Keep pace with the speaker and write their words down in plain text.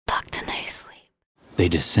They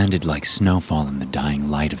descended like snowfall in the dying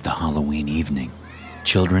light of the Halloween evening.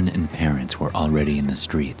 Children and parents were already in the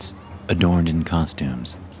streets, adorned in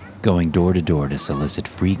costumes, going door to door to solicit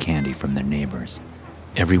free candy from their neighbors.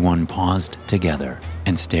 Everyone paused together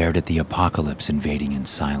and stared at the apocalypse invading in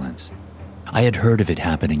silence. I had heard of it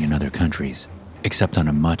happening in other countries, except on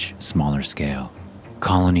a much smaller scale.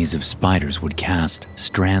 Colonies of spiders would cast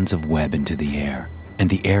strands of web into the air, and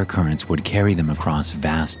the air currents would carry them across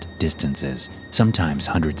vast distances, sometimes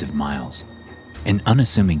hundreds of miles. An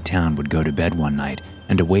unassuming town would go to bed one night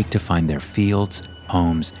and awake to find their fields,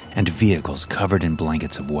 homes, and vehicles covered in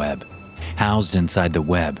blankets of web. Housed inside the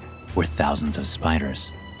web were thousands of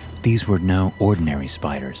spiders. These were no ordinary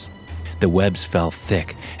spiders. The webs fell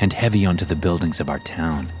thick and heavy onto the buildings of our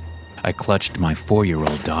town. I clutched my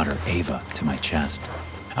 4-year-old daughter, Ava, to my chest.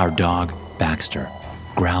 Our dog, Baxter,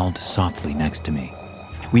 growled softly next to me.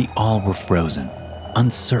 We all were frozen,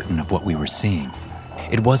 uncertain of what we were seeing.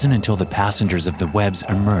 It wasn't until the passengers of the webs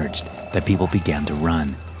emerged that people began to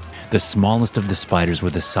run. The smallest of the spiders were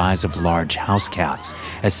the size of large house cats.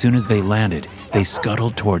 As soon as they landed, they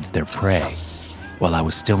scuttled towards their prey. While I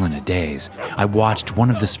was still in a daze, I watched one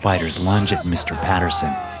of the spiders lunge at Mr.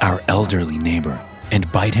 Patterson, our elderly neighbor, and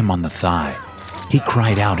bite him on the thigh. He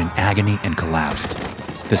cried out in agony and collapsed.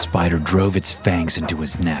 The spider drove its fangs into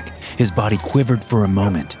his neck. His body quivered for a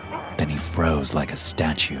moment, then he froze like a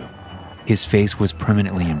statue. His face was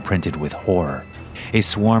permanently imprinted with horror. A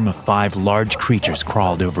swarm of 5 large creatures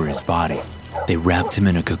crawled over his body. They wrapped him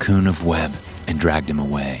in a cocoon of web and dragged him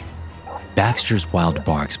away. Baxter's wild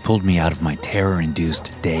barks pulled me out of my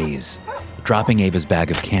terror-induced daze. Dropping Ava's bag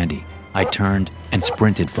of candy, I turned and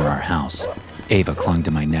sprinted for our house. Ava clung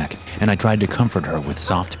to my neck, and I tried to comfort her with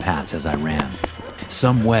soft pats as I ran.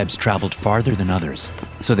 Some webs traveled farther than others,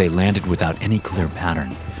 so they landed without any clear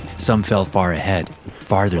pattern. Some fell far ahead,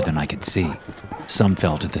 farther than I could see. Some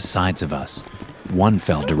fell to the sides of us. One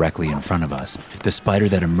fell directly in front of us. The spider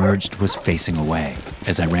that emerged was facing away.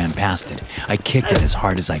 As I ran past it, I kicked it as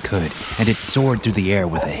hard as I could, and it soared through the air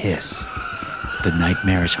with a hiss. The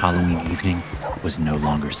nightmarish Halloween evening was no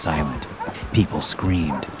longer silent. People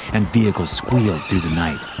screamed, and vehicles squealed through the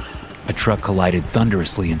night. A truck collided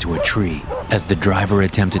thunderously into a tree as the driver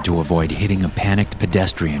attempted to avoid hitting a panicked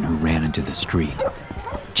pedestrian who ran into the street.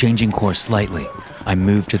 Changing course slightly, I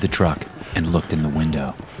moved to the truck and looked in the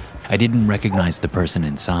window. I didn't recognize the person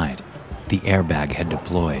inside. The airbag had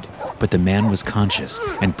deployed, but the man was conscious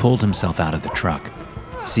and pulled himself out of the truck.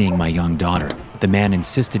 Seeing my young daughter, the man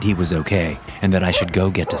insisted he was okay and that I should go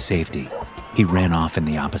get to safety. He ran off in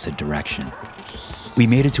the opposite direction. We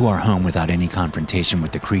made it to our home without any confrontation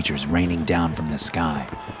with the creatures raining down from the sky.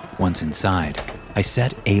 Once inside, I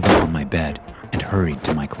set Ava on my bed and hurried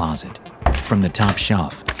to my closet. From the top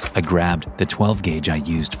shelf, I grabbed the 12 gauge I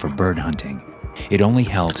used for bird hunting. It only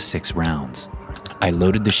held 6 rounds. I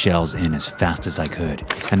loaded the shells in as fast as I could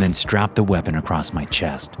and then strapped the weapon across my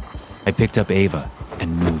chest. I picked up Ava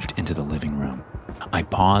and moved into the living room. I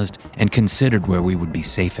paused and considered where we would be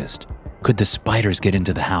safest. Could the spiders get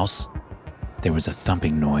into the house? There was a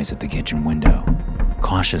thumping noise at the kitchen window.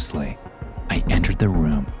 Cautiously, I entered the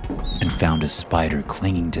room and found a spider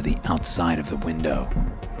clinging to the outside of the window.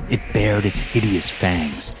 It bared its hideous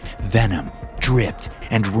fangs. Venom dripped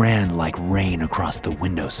and ran like rain across the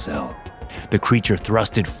windowsill. The creature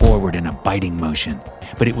thrusted forward in a biting motion,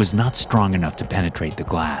 but it was not strong enough to penetrate the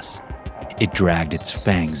glass. It dragged its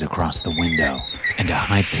fangs across the window, and a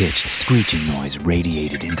high-pitched screeching noise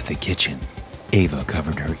radiated into the kitchen. Ava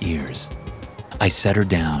covered her ears. I set her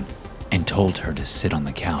down and told her to sit on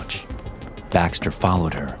the couch. Baxter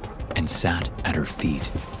followed her and sat at her feet,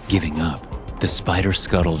 giving up. The spider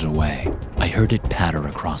scuttled away. I heard it patter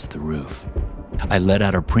across the roof. I let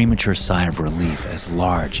out a premature sigh of relief as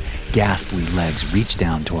large, ghastly legs reached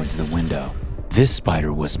down towards the window. This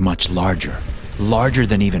spider was much larger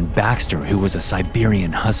than even Baxter, who was a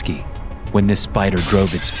Siberian husky. When this spider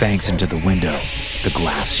drove its fangs into the window, the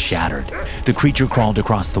glass shattered. The creature crawled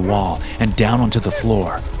across the wall and down onto the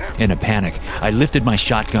floor. In a panic, I lifted my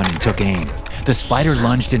shotgun and took aim. The spider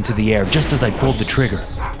lunged into the air just as I pulled the trigger.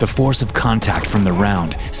 The force of contact from the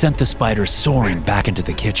round sent the spider soaring back into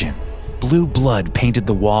the kitchen. Blue blood painted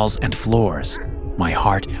the walls and floors. My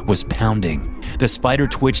heart was pounding. The spider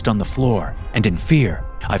twitched on the floor, and in fear,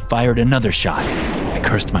 I fired another shot. I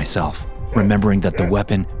cursed myself, remembering that the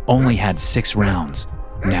weapon only had 6 rounds,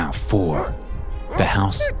 now 4. The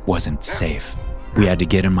house wasn't safe. We had to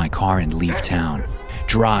get in my car and leave town.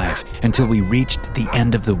 Drive until we reached the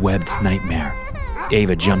end of the webbed nightmare.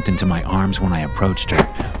 Ava jumped into my arms when I approached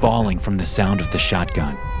her, bawling from the sound of the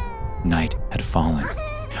shotgun. Night had fallen.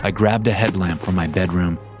 I grabbed a headlamp from my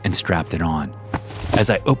bedroom and strapped it on. As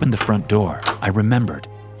I opened the front door, I remembered,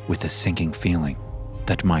 with a sinking feeling,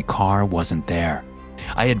 that my car wasn't there.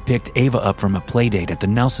 I had picked Ava up from a playdate at the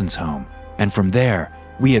Nelsons' home, and from there,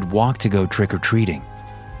 we had walked to go trick-or-treating.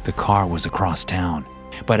 The car was across town,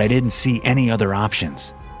 but I didn't see any other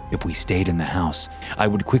options. If we stayed in the house, I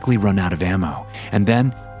would quickly run out of ammo, and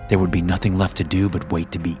then there would be nothing left to do but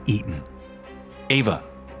wait to be eaten. "Ava,"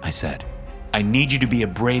 I said, "I need you to be a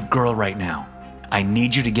brave girl right now. I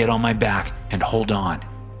need you to get on my back and hold on.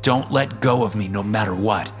 Don't let go of me no matter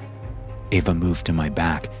what." Ava moved to my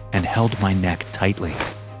back and held my neck tightly.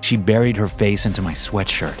 She buried her face into my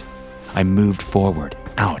sweatshirt. I moved forward,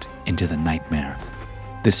 out into the nightmare.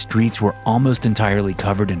 The streets were almost entirely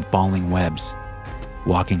covered in falling webs.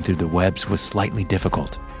 Walking through the webs was slightly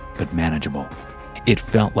difficult, but manageable. It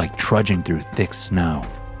felt like trudging through thick snow.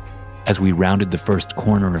 As we rounded the first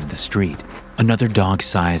corner of the street, another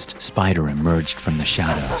dog-sized spider emerged from the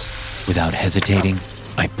shadows. Without hesitating,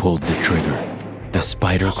 I pulled the trigger. The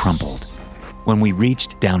spider crumpled. When we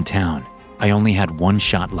reached downtown, I only had one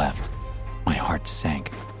shot left. My heart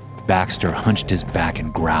sank. Baxter hunched his back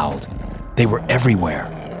and growled. They were everywhere.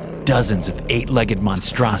 Dozens of 8-legged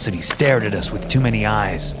monstrosities stared at us with too many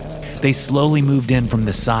eyes. They slowly moved in from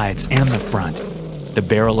the sides and the front. The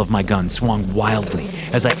barrel of my gun swung wildly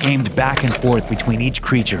as I aimed back and forth between each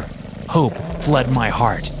creature. Hope fled my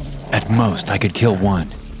heart. At most, I could kill one,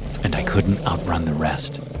 and I couldn't outrun the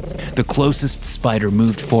rest. The closest spider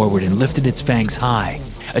moved forward and lifted its fangs high.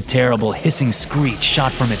 A terrible hissing screech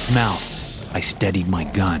shot from its mouth. I steadied my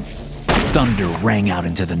gun. Thunder rang out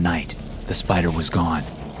into the night. The spider was gone,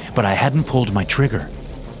 but I hadn't pulled my trigger.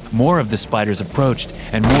 More of the spiders approached,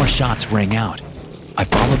 and more shots rang out. I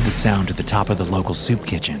followed the sound to the top of the local soup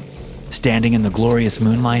kitchen. Standing in the glorious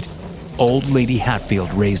moonlight, Old Lady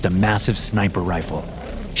Hatfield raised a massive sniper rifle.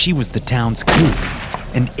 She was the town's kook,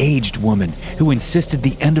 an aged woman who insisted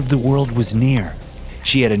the end of the world was near.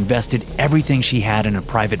 She had invested everything she had in a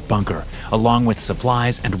private bunker, along with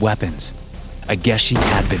supplies and weapons. I guess she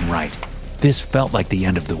had been right. This felt like the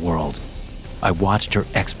end of the world. I watched her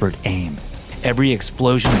expert aim. Every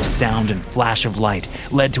explosion of sound and flash of light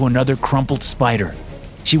led to another crumpled spider.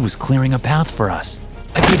 She was clearing a path for us.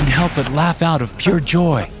 I couldn't help but laugh out of pure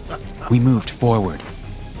joy. We moved forward.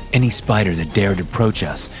 Any spider that dared approach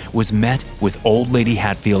us was met with Old Lady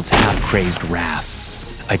Hatfield's half-crazed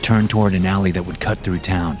wrath. I turned toward an alley that would cut through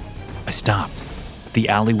town. I stopped. The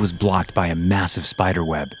alley was blocked by a massive spider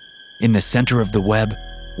web. In the center of the web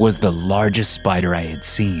was the largest spider I had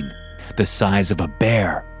seen, the size of a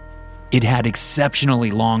bear. It had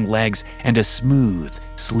exceptionally long legs and a smooth,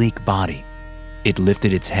 sleek body. It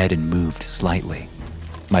lifted its head and moved slightly.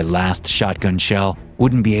 My last shotgun shell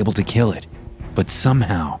wouldn't be able to kill it, but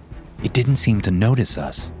somehow it didn't seem to notice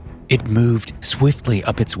us. It moved swiftly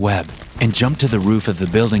up its web and jumped to the roof of the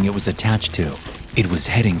building it was attached to. It was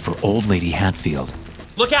heading for Old Lady Hatfield.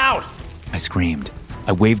 "Look out!" I screamed.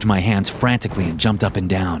 I waved my hands frantically and jumped up and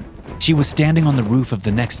down. She was standing on the roof of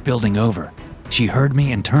the next building over. She heard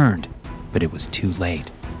me and turned, but it was too late.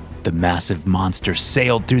 The massive monster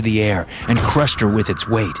sailed through the air and crushed her with its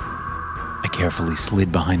weight. I carefully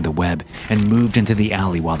slid behind the web and moved into the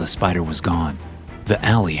alley while the spider was gone. The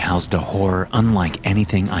alley housed a horror unlike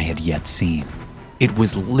anything I had yet seen. It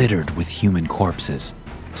was littered with human corpses.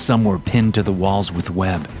 Some were pinned to the walls with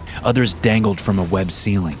web, others dangled from a web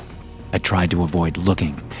ceiling. I tried to avoid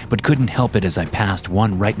looking, but couldn't help it as I passed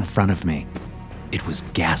one right in front of me. It was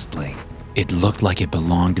ghastly. It looked like it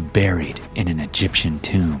belonged buried in an Egyptian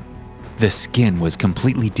tomb. The skin was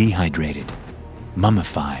completely dehydrated,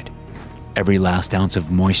 mummified. Every last ounce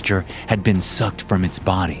of moisture had been sucked from its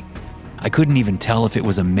body. I couldn't even tell if it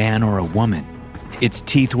was a man or a woman. Its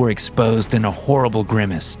teeth were exposed in a horrible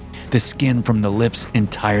grimace, the skin from the lips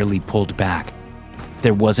entirely pulled back.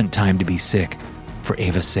 There wasn't time to be sick. For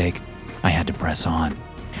Ava's sake, I had to press on.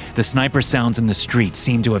 The sniper sounds in the street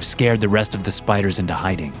seemed to have scared the rest of the spiders into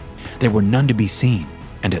hiding. There were none to be seen,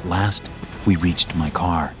 and at last, we reached my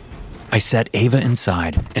car. I set Ava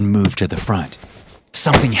inside and moved to the front.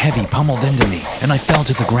 Something heavy pummeled into me, and I fell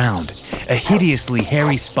to the ground. A hideously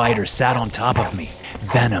hairy spider sat on top of me,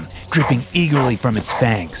 venom dripping eagerly from its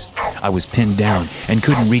fangs. I was pinned down and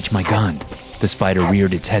couldn't reach my gun. The spider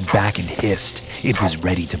reared its head back and hissed. It was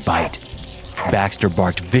ready to bite. Baxter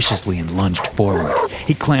barked viciously and lunged forward.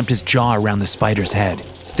 He clamped his jaw around the spider's head.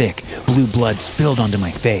 Thick, blue blood spilled onto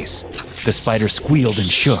my face. The spider squealed and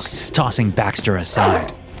shook, tossing Baxter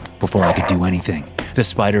aside. Before I could do anything, the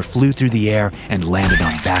spider flew through the air and landed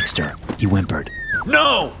on Baxter. He whimpered.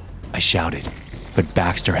 "No!" I shouted, but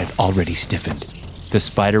Baxter had already stiffened. The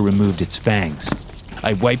spider removed its fangs.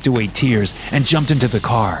 I wiped away tears and jumped into the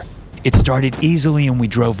car. It started easily and we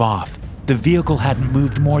drove off. The vehicle hadn't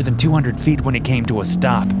moved more than 200 feet when it came to a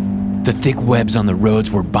stop. The thick webs on the roads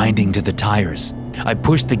were binding to the tires. I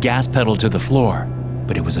pushed the gas pedal to the floor,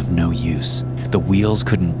 but it was of no use. The wheels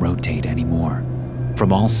couldn't rotate anymore.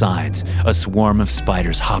 From all sides, a swarm of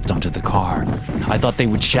spiders hopped onto the car. I thought they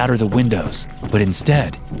would shatter the windows, but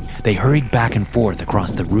instead, they hurried back and forth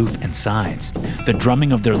across the roof and sides. The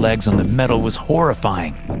drumming of their legs on the metal was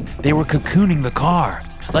horrifying. They were cocooning the car,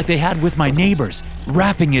 like they had with my neighbors,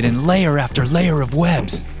 wrapping it in layer after layer of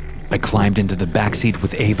webs. I climbed into the backseat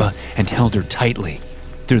with Ava and held her tightly.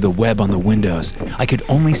 Through the web on the windows, I could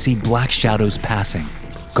only see black shadows passing,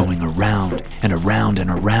 going around and around and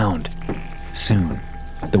around. Soon,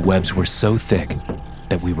 the webs were so thick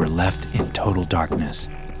that we were left in total darkness,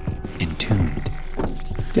 entombed.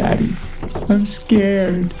 Daddy, I'm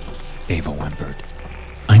scared, Ava whimpered.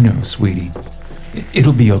 I know, sweetie.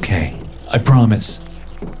 It'll be okay. I promise.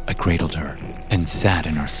 I cradled her and sat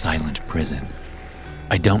in our silent prison.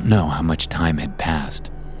 I don't know how much time had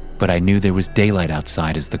passed, but I knew there was daylight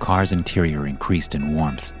outside as the car's interior increased in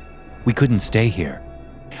warmth. We couldn't stay here.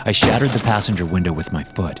 I shattered the passenger window with my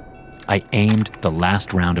foot. I aimed the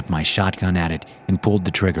last round of my shotgun at it and pulled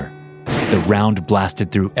the trigger. The round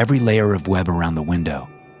blasted through every layer of web around the window.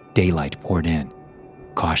 Daylight poured in.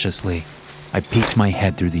 Cautiously, I peeked my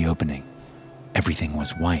head through the opening. Everything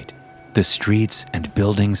was white. The streets and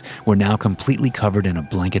buildings were now completely covered in a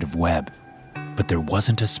blanket of web, but there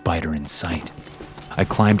wasn't a spider in sight. I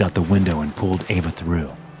climbed out the window and pulled Ava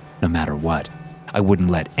through. No matter what, I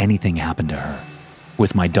wouldn't let anything happen to her.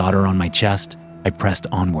 With my daughter on my chest, I pressed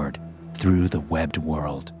onward through the webbed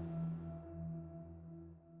world.